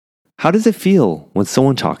How does it feel when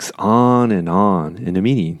someone talks on and on in a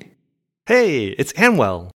meeting? Hey, it's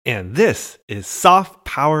Amwell, and this is Soft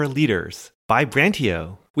Power Leaders by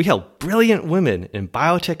Brantio. We help brilliant women in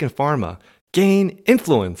biotech and pharma gain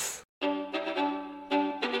influence.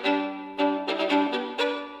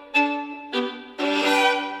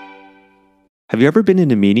 Have you ever been in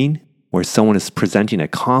a meeting where someone is presenting a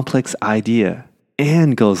complex idea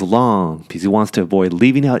and goes long because he wants to avoid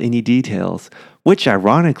leaving out any details, which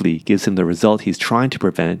ironically gives him the result he's trying to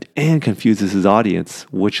prevent and confuses his audience,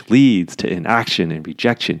 which leads to inaction and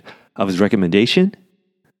rejection of his recommendation?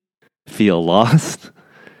 Feel lost?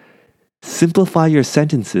 Simplify your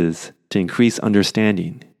sentences to increase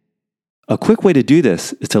understanding. A quick way to do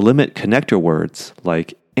this is to limit connector words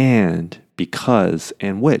like and, because,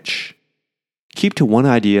 and which. Keep to one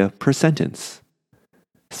idea per sentence.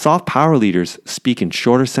 Soft power leaders speak in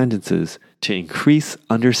shorter sentences to increase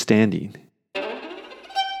understanding.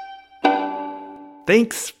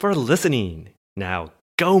 Thanks for listening. Now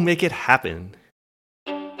go make it happen.